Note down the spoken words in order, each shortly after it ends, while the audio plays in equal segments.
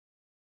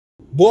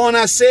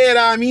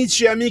Buonasera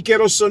amici e amiche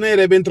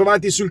rossonere,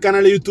 bentrovati sul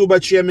canale YouTube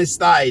ACM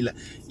Style,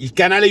 il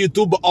canale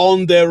YouTube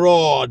on the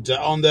road,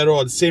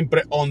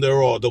 sempre on the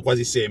road, o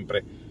quasi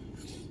sempre.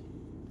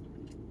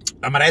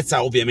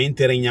 L'amarezza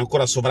ovviamente regna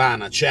ancora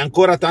sovrana, c'è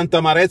ancora tanta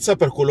amarezza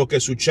per quello che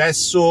è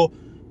successo,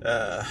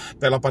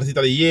 per la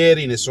partita di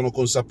ieri, ne sono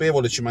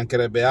consapevole, ci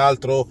mancherebbe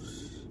altro.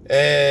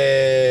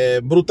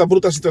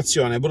 Brutta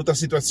situazione, brutta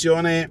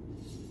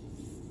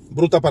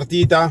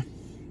partita.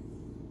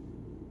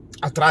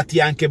 A tratti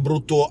anche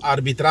brutto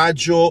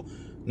arbitraggio,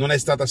 non è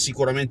stata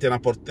sicuramente una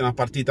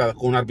partita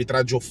con un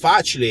arbitraggio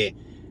facile,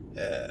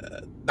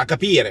 da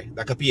capire.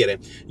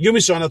 Io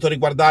mi sono andato a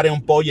riguardare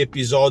un po' gli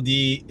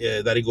episodi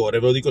da rigore,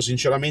 ve lo dico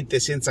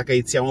sinceramente, senza che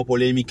iniziamo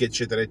polemiche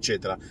eccetera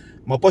eccetera,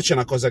 ma poi c'è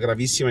una cosa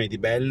gravissima di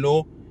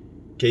Bello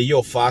per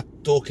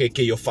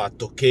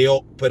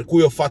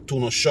cui ho fatto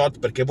uno short,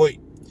 perché voi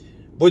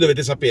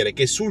dovete sapere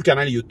che sul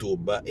canale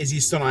YouTube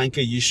esistono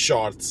anche gli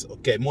shorts,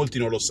 ok? Molti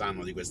non lo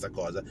sanno di questa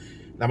cosa.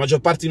 La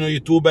maggior parte di noi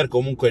youtuber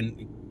comunque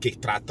che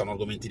trattano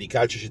argomenti di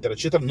calcio eccetera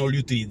eccetera non li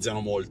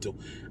utilizzano molto.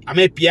 A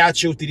me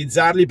piace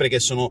utilizzarli perché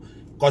sono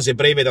cose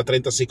brevi da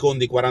 30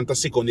 secondi, 40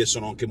 secondi e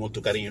sono anche molto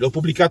carini. L'ho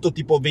pubblicato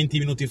tipo 20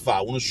 minuti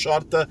fa, uno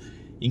short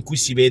in cui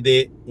si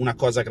vede una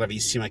cosa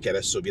gravissima che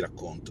adesso vi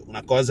racconto.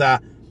 Una cosa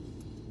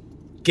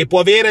che può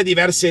avere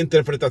diverse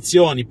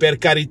interpretazioni, per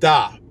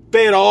carità,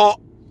 però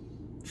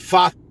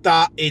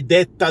fatta e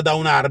detta da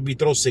un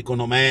arbitro,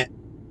 secondo me,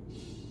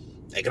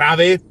 è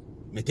grave,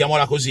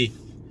 mettiamola così.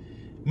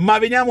 Ma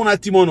veniamo un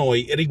attimo a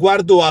noi,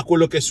 riguardo a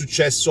quello che è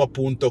successo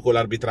appunto con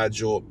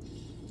l'arbitraggio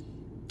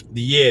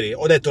di ieri.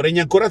 Ho detto,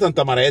 regna ancora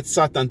tanta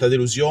amarezza, tanta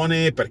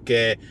delusione,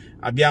 perché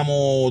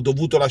abbiamo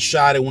dovuto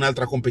lasciare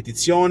un'altra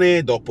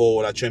competizione, dopo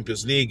la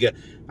Champions League,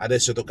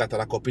 adesso è toccata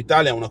la Coppa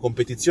Italia, una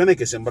competizione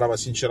che sembrava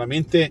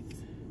sinceramente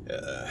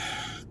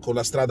con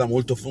la strada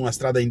una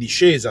strada in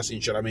discesa,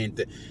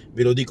 sinceramente,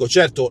 ve lo dico.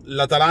 Certo,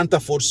 l'Atalanta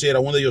forse era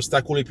uno degli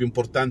ostacoli più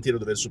importanti da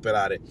dover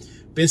superare.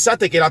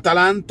 Pensate che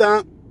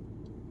l'Atalanta,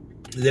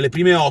 delle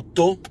prime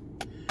 8,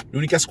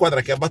 l'unica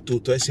squadra che ha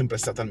battuto è sempre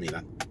stata il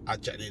Milan,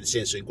 cioè nel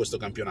senso in questo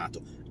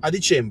campionato, a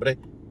dicembre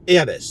e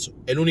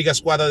adesso. È l'unica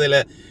squadra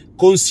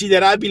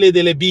considerabile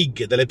delle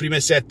big, delle prime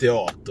 7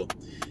 o 8.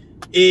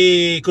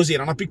 E così,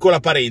 era una piccola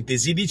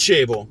parentesi,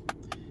 dicevo,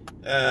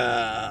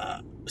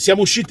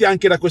 siamo usciti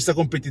anche da questa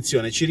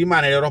competizione, ci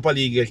rimane l'Europa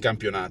League e il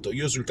campionato.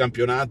 Io sul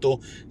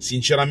campionato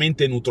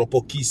sinceramente nutro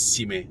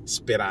pochissime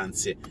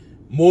speranze,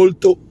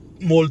 molto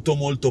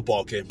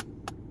poche,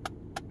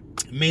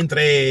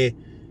 mentre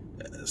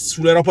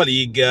sull'Europa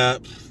League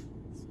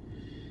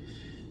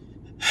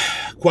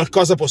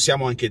qualcosa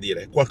possiamo anche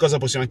dire,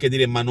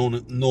 ma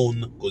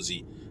non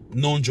così,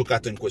 non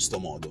giocato in questo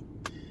modo.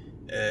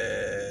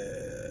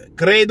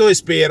 Credo e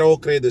spero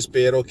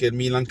che il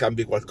Milan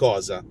cambi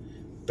qualcosa,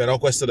 però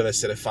questo deve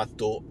essere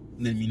fatto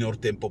nel minor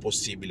tempo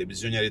possibile.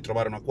 Bisogna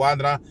ritrovare una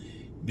quadra,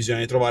 bisogna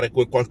ritrovare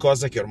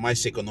qualcosa che ormai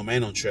secondo me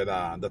non c'è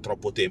da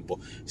troppo tempo.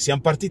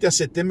 Siamo partiti a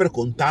settembre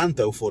con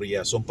tanta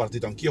euforia, sono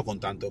partito anch'io con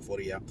tanta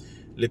euforia.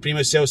 Le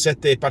prime 6 o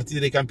 7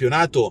 partite di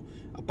campionato,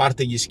 a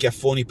parte gli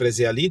schiaffoni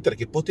presi all'Inter,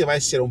 che poteva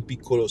essere un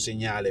piccolo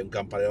segnale, un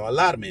campanello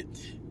d'allarme,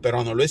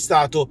 però non lo è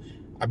stato,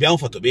 abbiamo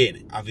fatto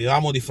bene.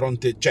 Avevamo di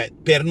fronte, cioè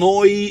per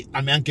noi,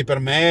 anche per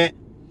me,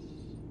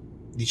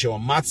 dicevo,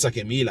 ammazza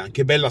che Milan,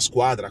 che bella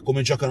squadra,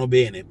 come giocano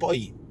bene.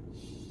 Poi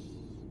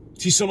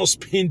si sono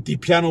spenti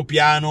piano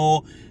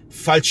piano,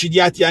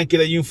 falcidiati anche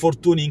dagli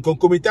infortuni, in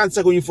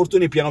concomitanza con gli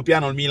infortuni piano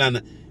piano il Milan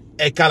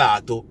è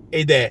calato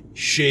ed è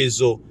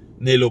sceso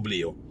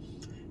nell'oblio.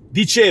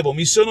 Dicevo,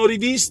 mi sono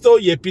rivisto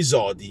gli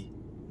episodi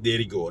dei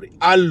rigori.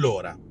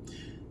 Allora,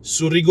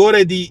 sul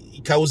rigore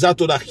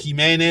causato da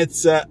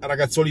Jimenez,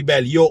 ragazzoli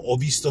belli, io ho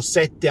visto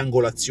 7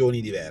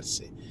 angolazioni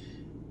diverse.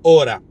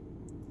 Ora,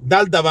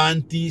 dal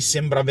davanti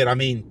sembra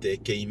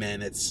veramente che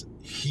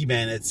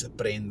Jimenez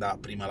prenda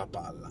prima la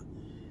palla.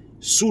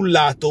 Sul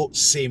lato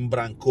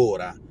sembra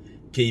ancora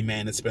che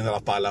Jimenez prenda la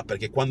palla,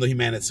 perché quando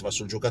Jimenez va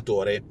sul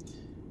giocatore,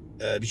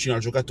 vicino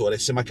al giocatore,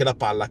 sembra che la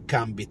palla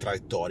cambi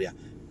traiettoria.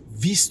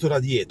 Visto da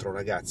dietro,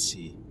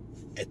 ragazzi,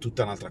 è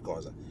tutta un'altra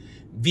cosa.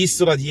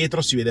 Visto da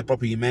dietro si vede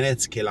proprio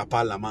Jimenez che la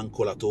palla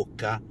manco la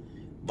tocca,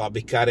 va a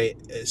beccare,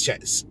 cioè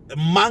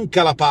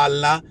manca la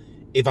palla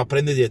e va a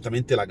prendere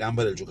direttamente la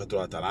gamba del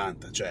giocatore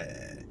dell'Atalanta.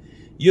 Cioè,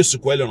 io su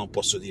quello non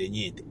posso dire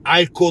niente.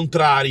 Al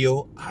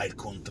contrario,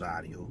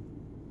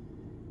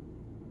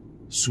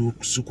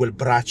 su quel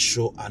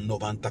braccio al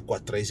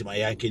 94esimo,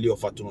 e anche lì ho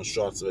fatto uno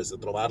short, se doveste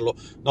trovarlo.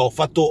 No, ho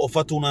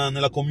fatto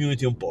nella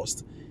community un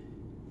post.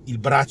 Il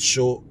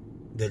braccio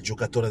del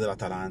giocatore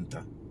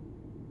dell'Atalanta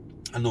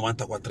al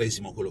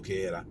 94esimo, quello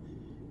che era.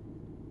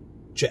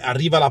 Cioè,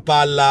 arriva la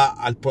palla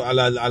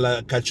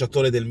al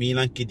calciatore del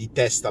Milan, che di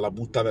testa la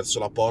butta verso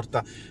la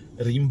porta,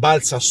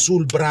 rimbalza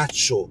sul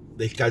braccio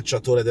del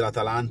calciatore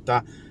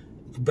dell'Atalanta,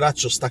 il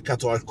braccio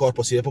staccato dal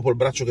corpo, si vede proprio il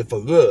braccio che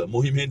fa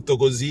movimento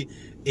così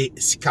e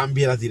si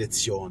cambia la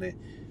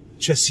direzione.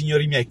 Cioè,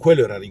 signori miei,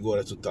 quello era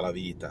rigore tutta la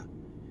vita.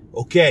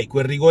 Ok,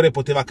 quel rigore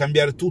poteva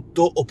cambiare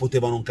tutto o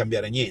poteva non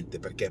cambiare niente,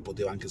 perché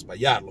poteva anche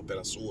sbagliarlo, per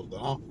assurdo,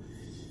 no?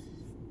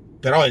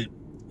 però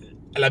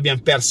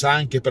l'abbiamo persa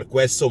anche per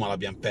questo, ma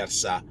l'abbiamo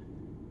persa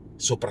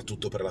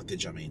soprattutto per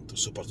l'atteggiamento,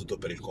 soprattutto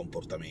per il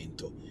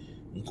comportamento.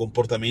 Un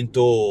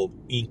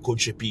comportamento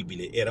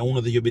inconcepibile, era uno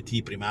degli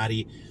obiettivi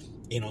primari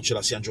e non ce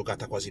la siamo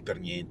giocata quasi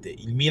per niente.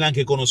 Il Milan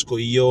che conosco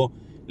io,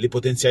 le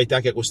potenzialità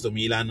che ha questo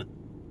Milan,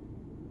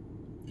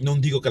 non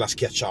dico che la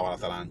schiacciava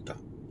l'Atalanta,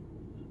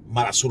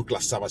 ma la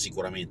surclassava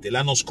sicuramente.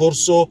 L'anno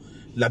scorso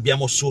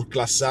l'abbiamo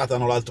surclassata,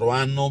 no, l'altro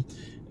anno,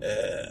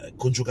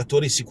 con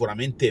giocatori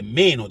sicuramente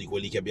meno di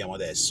quelli che abbiamo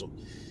adesso.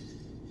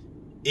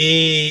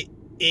 E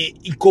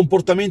il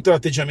comportamento e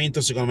l'atteggiamento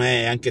secondo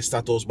me è anche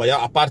stato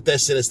sbagliato, a parte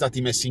essere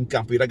stati messi in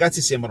campo. I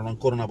ragazzi sembrano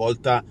ancora una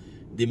volta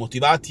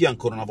demotivati,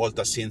 ancora una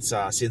volta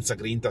senza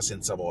grinta,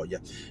 senza voglia.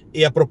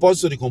 E a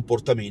proposito di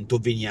comportamento,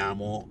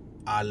 veniamo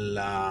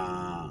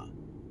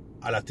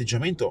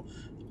all'atteggiamento,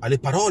 alle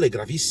parole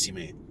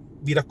gravissime.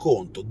 Vi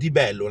racconto, Di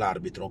Bello,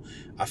 l'arbitro,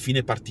 a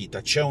fine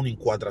partita c'è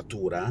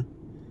un'inquadratura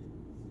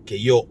che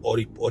io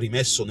ho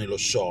rimesso nello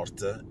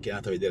short, che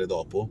andate a vedere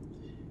dopo,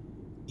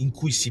 in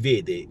cui si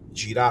vede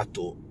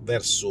girato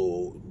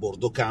verso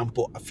bordo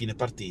campo a fine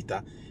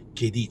partita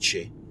che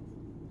dice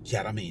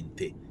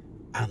chiaramente: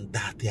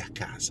 andate a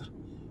casa.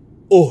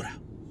 Ora,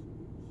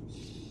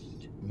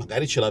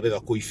 magari ce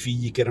l'aveva coi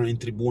figli che erano in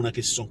tribuna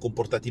che si sono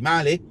comportati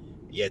male,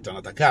 gli ha detto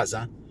andate a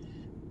casa?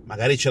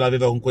 Magari ce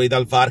l'aveva con quelli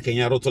dal VAR che gli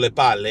ha rotto le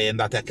palle e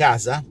andate a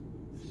casa?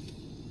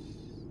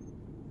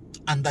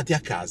 Andate a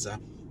casa.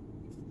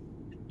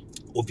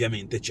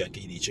 Ovviamente c'è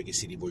chi dice che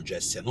si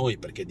rivolgesse a noi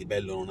perché Di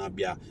Bello non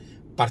abbia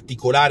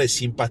particolare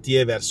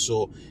simpatie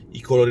verso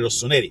i colori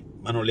rossoneri,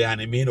 ma non le ha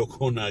nemmeno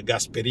con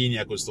Gasperini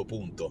a questo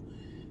punto.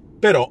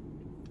 Però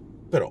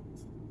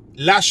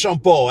lascia un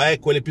po',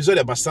 quell'episodio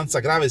è abbastanza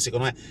grave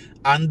secondo me.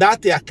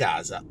 Andate a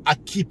casa. A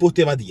chi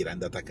poteva dire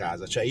andate a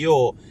casa? Cioè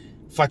io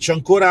faccio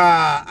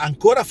ancora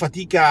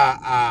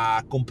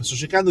fatica sto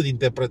cercando di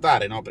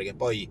interpretare, no? Perché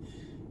poi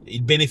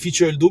il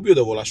beneficio del dubbio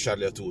devo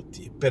lasciarli a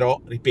tutti,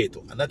 però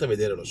ripeto, andate a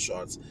vedere lo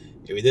shorts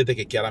e vedete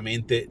che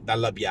chiaramente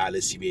dal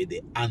labiale si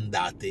vede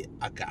andate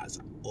a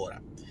casa.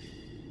 Ora,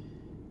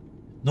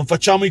 non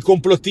facciamo i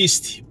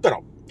complottisti,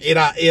 però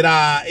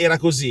era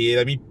così,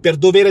 per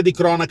dovere di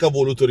cronaca ho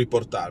voluto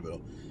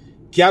riportarvelo.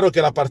 Chiaro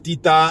che la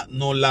partita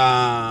non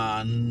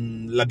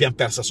l'abbiamo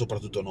persa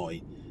soprattutto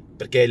noi,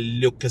 perché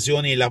le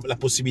occasioni, la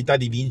possibilità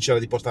di vincere,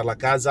 di portarla a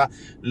casa,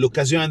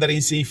 l'occasione di andare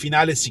in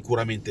semifinale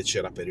sicuramente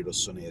c'era per i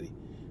rossoneri,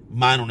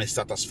 ma non è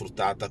stata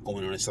sfruttata,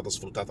 come non è stata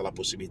sfruttata la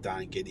possibilità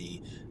anche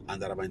di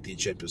andare avanti in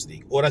Champions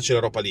League. Ora c'è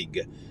l'Europa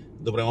League,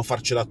 dovremo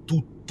farcela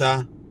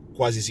tutta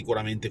quasi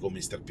sicuramente con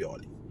Mister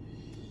Pioli.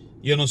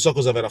 Io non so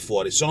cosa verrà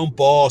fuori, sono un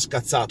po'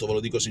 scazzato, ve lo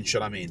dico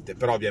sinceramente,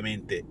 però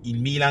ovviamente il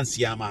Milan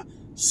si ama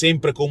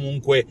sempre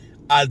comunque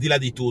al di là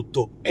di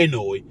tutto e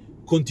noi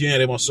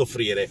continueremo a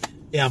soffrire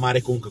e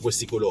amare comunque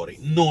questi colori,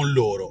 non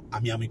loro,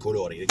 amiamo i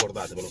colori,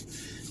 ricordatevelo.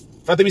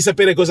 Fatemi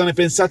sapere cosa ne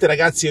pensate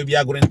ragazzi, io vi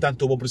auguro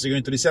intanto un buon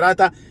proseguimento di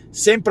serata,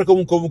 sempre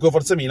comunque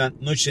Forza Milan,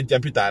 noi ci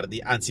sentiamo più tardi,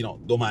 anzi no,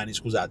 domani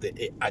scusate,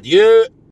 e adieu!